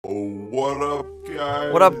What up,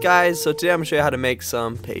 guys? What up, guys? So today I'm gonna show you how to make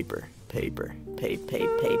some paper. Paper.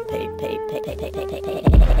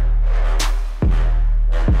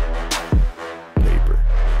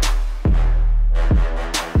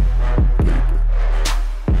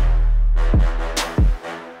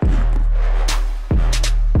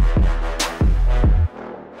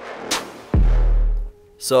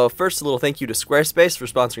 So first, a little thank you to Squarespace for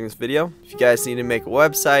sponsoring this video. If you guys need to make a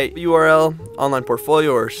website, URL, online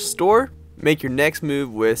portfolio, or store, make your next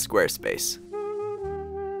move with Squarespace.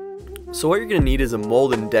 So what you're going to need is a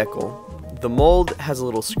mold and deckle. The mold has a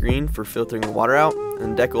little screen for filtering the water out,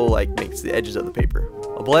 and the deckle makes the edges of the paper.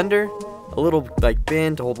 A blender, a little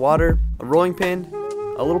bin to hold water, a rolling pin,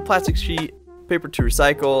 a little plastic sheet, paper to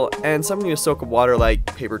recycle, and something to soak up water like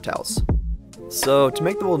paper towels. So to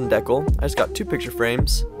make the mold and deckle, I just got 2 picture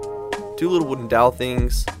frames, 2 little wooden dowel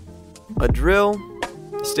things, a drill,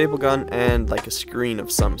 a staple gun, and a screen of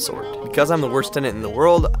some sort. Because I'm the worst tenant in the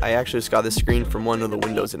world, I actually just got this screen from one of the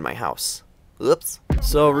windows in my house. Oops.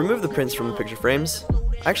 So remove the prints from the picture frames.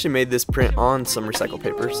 I actually made this print on some recycled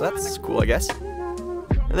paper, so that's cool, I guess. And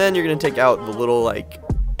then you're gonna take out the little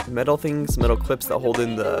metal clips that hold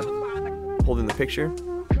in the picture,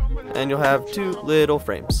 and you'll have 2 little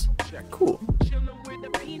frames. Cool.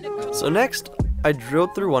 So next, I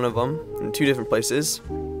drilled through one of them in 2 different places.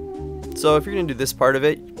 So if you're going to do this part of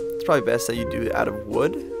it, it's probably best that you do it out of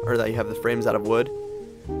wood, or that you have the frames out of wood.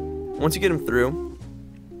 Once you get them through,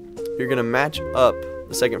 you're going to match up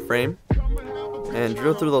the second frame and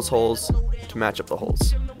drill through those holes to match up the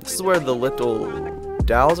holes. This is where the little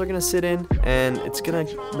dowels are going to sit in, and it's going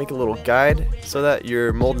to make a little guide so that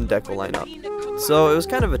your mold and deckle line up. So it was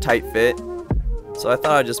kind of a tight fit, so I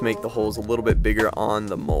thought I'd just make the holes a little bit bigger on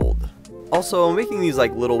the mold. Also, making these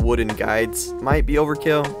little wooden guides might be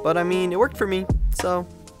overkill, but I mean, it worked for me, so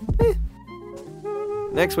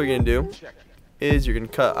Next, what you're going to do is you're going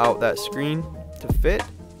to cut out that screen to fit,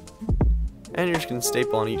 and you're just going to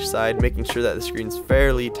staple on each side, making sure that the screen's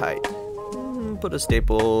fairly tight. Put a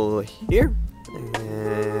staple here,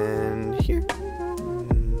 and here.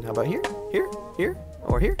 How about here? Here? Here?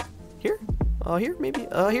 Or here? Here? Here, maybe,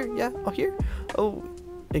 here, yeah, here, oh,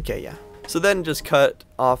 okay, yeah. So then just cut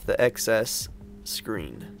off the excess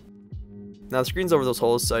screen. Now the screen's over those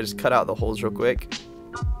holes, so I just cut out the holes real quick.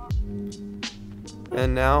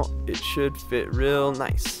 And now it should fit real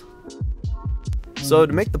nice. So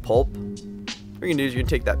to make the pulp, what you're gonna do is you're gonna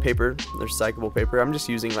take that paper, the recyclable paper. I'm just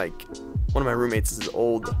using one of my roommates'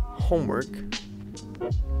 old homework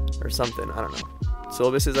or something, I don't know.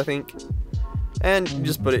 Syllabuses, I think. And you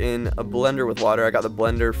just put it in a blender with water. I got the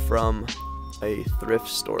blender from a thrift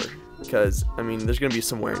store because, I mean, there's going to be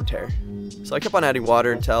some wear and tear. So I kept on adding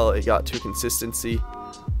water until it got to a consistency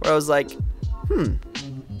where I was like,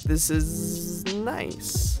 this is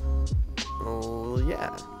nice. Oh,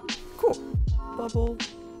 yeah. Cool. Bubble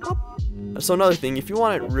up. So another thing, if you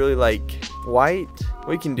want it really white,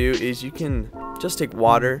 what you can do is you can just take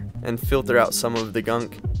water and filter out some of the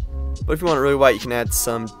gunk. But if you want it really white, you can add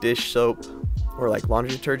some dish soap or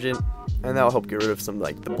laundry detergent, and that'll help get rid of some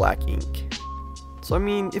the black ink. So I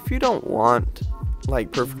mean, if you don't want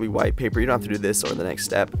perfectly white paper, you don't have to do this or the next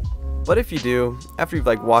step. But if you do, after you've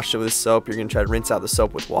washed it with soap, you're gonna try to rinse out the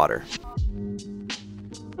soap with water.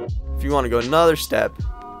 If you want to go another step,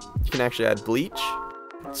 you can actually add bleach,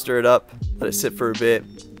 stir it up, let it sit for a bit,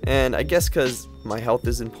 and I guess because my health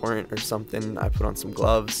is important or something, I put on some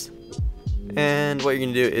gloves. And what you're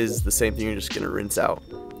gonna do is the same thing. You're just gonna rinse out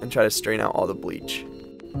and try to strain out all the bleach.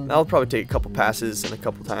 That'll probably take a couple passes and a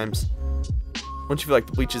couple times. Once you feel like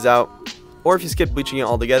the bleach is out, or if you skip bleaching it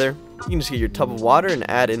altogether, you can just get your tub of water and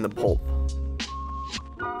add in the pulp.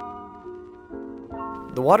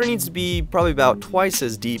 The water needs to be probably about twice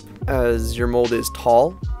as deep as your mold is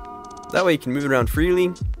tall. That way you can move it around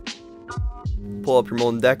freely, pull up your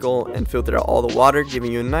mold and deckle, and filter out all the water,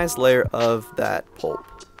 giving you a nice layer of that pulp.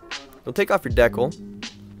 You'll take off your deckle.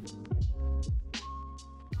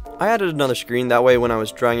 I added another screen, that way when I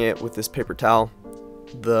was drying it with this paper towel,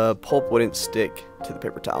 the pulp wouldn't stick to the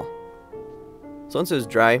paper towel. So once it was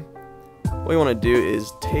dry, what you want to do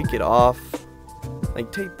is take it off,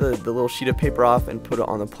 take the little sheet of paper off and put it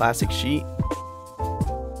on the plastic sheet.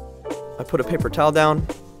 I put a paper towel down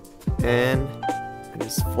and I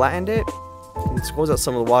just flattened it and squeeze out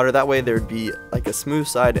some of the water. That way there would be a smooth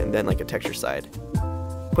side and then a texture side.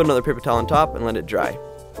 Put another paper towel on top and let it dry.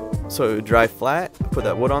 So it would dry flat. I put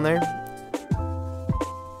that wood on there.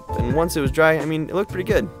 And once it was dry, I mean, it looked pretty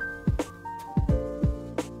good.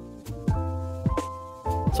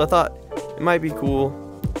 So I thought it might be cool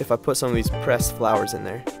if I put some of these pressed flowers in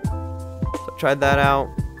there. So I tried that out.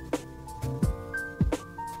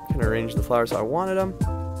 kind of arrange the flowers how I wanted them.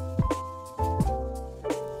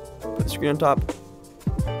 Put the screen on top.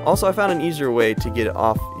 Also, I found an easier way to get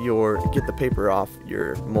the paper off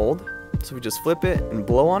your mold. So we just flip it and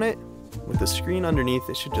blow on it. With the screen underneath,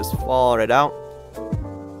 it should just fall right out.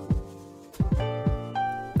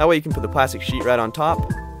 That way you can put the plastic sheet right on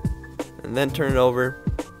top, and then turn it over,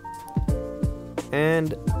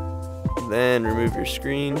 and then remove your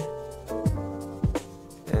screen,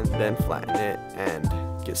 and then flatten it and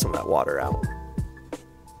get some of that water out.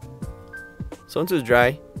 So once it's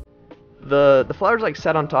dry, the flowers like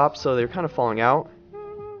sat on top, so they're kind of falling out.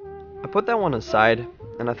 I put that one aside,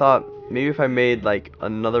 and I thought maybe if I made like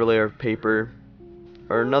another layer of paper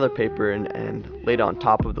or another paper and laid it on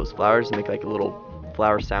top of those flowers and make like a little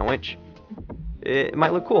flower sandwich, it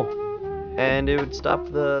might look cool, and it would stop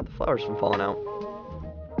the flowers from falling out.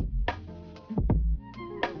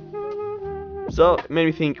 So it made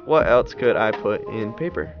me think, what else could I put in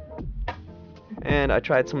paper? And I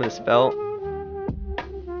tried some of this felt,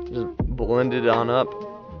 just blended it on up.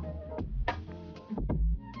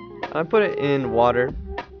 I put it in water,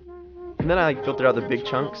 and then I like filtered out the big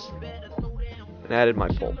chunks and added my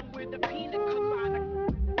pulp.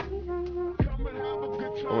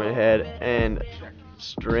 I went ahead and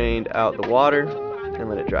strained out the water and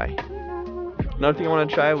let it dry. Another thing I want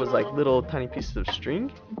to try was like little tiny pieces of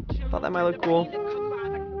string. Thought that might look cool.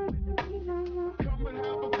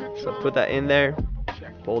 So put that in there,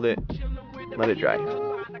 fold it, let it dry.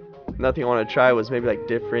 Another thing I want to try was maybe like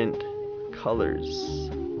different colors.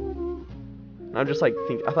 And I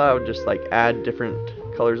thought I would just like add different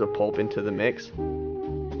colors of pulp into the mix.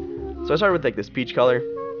 So I started with like this peach color.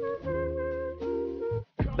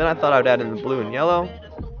 Then I thought I would add in the blue and yellow.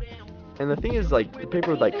 And the thing is, like, the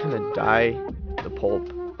paper would like kind of dye the pulp,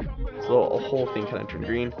 so the whole thing kind of turned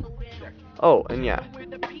green. Oh, and yeah,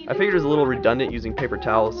 I figured it was a little redundant using paper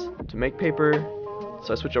towels to make paper,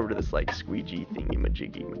 so I switched over to this like squeegee thingy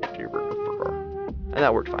majiggy, and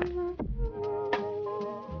that worked fine.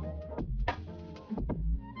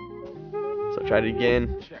 So I tried it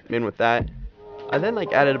again, in with that. I then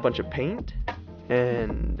like added a bunch of paint,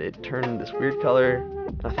 and it turned this weird color.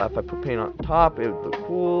 I thought if I put paint on top, it would look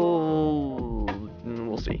cool.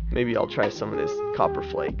 We'll see. Maybe I'll try some of this copper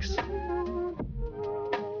flakes.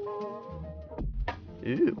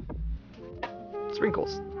 Ooh.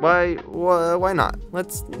 Sprinkles. Why not?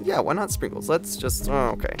 Why not sprinkles? Let's just,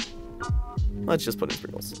 okay. Let's just put in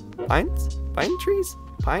sprinkles. Pines? Pine trees?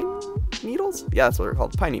 Pine needles? Yeah, that's what they're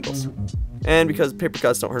called, pine needles. And because paper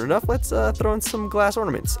cuts don't hurt enough, let's throw in some glass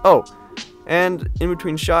ornaments. Oh, and in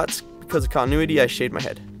between shots, because of continuity, I shaved my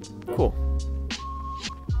head. Cool.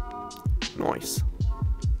 Nice.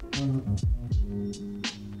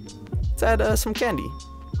 Let's add some candy.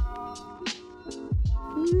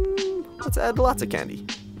 Let's add lots of candy.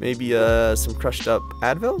 Maybe some crushed up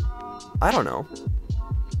Advil? I don't know.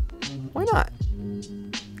 Why not?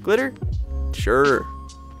 Glitter? Sure.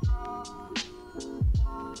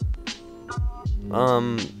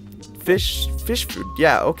 Fish food.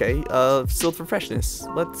 Yeah, okay. Sealed for freshness.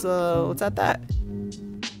 Let's add that.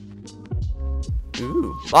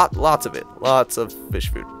 Ooh, lots of it. Lots of fish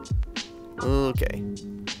food. Okay.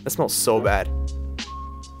 That smells so bad.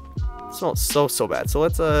 It smells so bad. So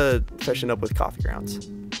let's freshen up with coffee grounds.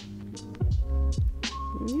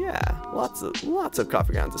 Yeah, lots of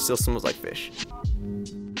coffee grounds. It still smells like fish.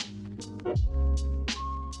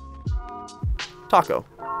 Taco.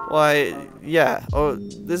 Why, yeah. Oh,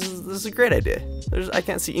 this is a great idea. I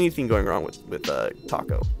can't see anything going wrong with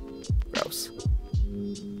taco. Gross.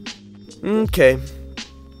 Okay.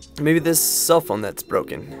 Maybe this cell phone that's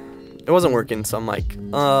broken. It wasn't working, so I'm like,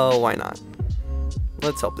 why not?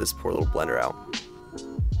 Let's help this poor little blender out.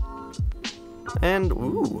 And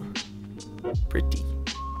ooh, pretty.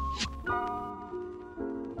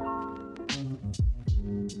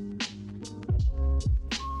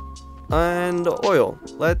 And oil.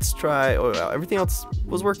 Let's try oil out. Everything else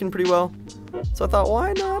was working pretty well, so I thought,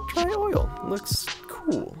 why not try oil? It looks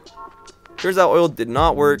cool. Turns out oil did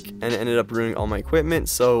not work, and it ended up ruining all my equipment,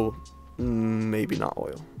 so maybe not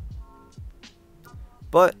oil.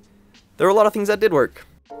 But there were a lot of things that did work,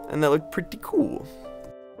 and that looked pretty cool.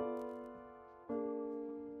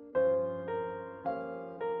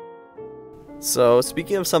 So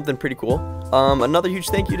speaking of something pretty cool, another huge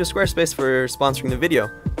thank you to Squarespace for sponsoring the video.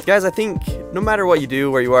 Guys, I think no matter what you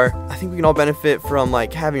do, where you are, I think we can all benefit from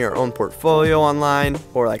like having our own portfolio online,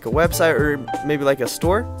 or like a website, or maybe like a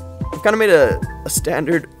store. I've kind of made a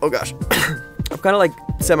standard, oh gosh, I've kind of like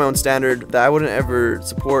set my own standard that I wouldn't ever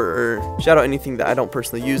support or shout out anything that I don't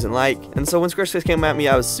personally use and like. And so when Squarespace came at me,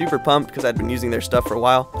 I was super pumped because I'd been using their stuff for a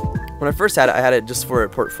while. When I first had it, I had it just for a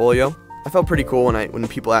portfolio. I felt pretty cool when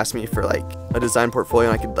people asked me for like a design portfolio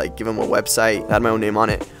and I could like give them a website that had my own name on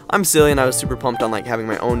it. I'm silly and I was super pumped on like having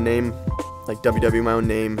my own name, like WW my own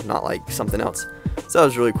name, not like something else. So that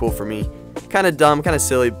was really cool for me. Kind of dumb, kind of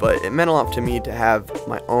silly, but it meant a lot to me to have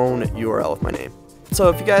my own URL with my name. So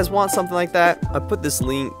if you guys want something like that, I put this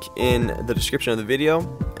link in the description of the video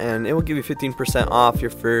and it will give you 15% off your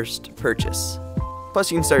first purchase. Plus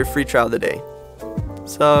you can start your free trial today.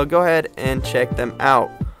 So go ahead and check them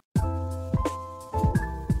out.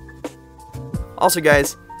 Also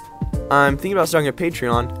guys, I'm thinking about starting a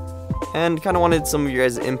Patreon and kind of wanted some of you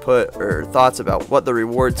guys' input or thoughts about what the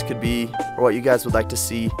rewards could be or what you guys would like to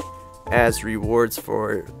see as rewards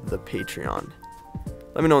for the Patreon.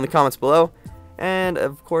 Let me know in the comments below, and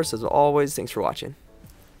of course, as always, thanks for watching.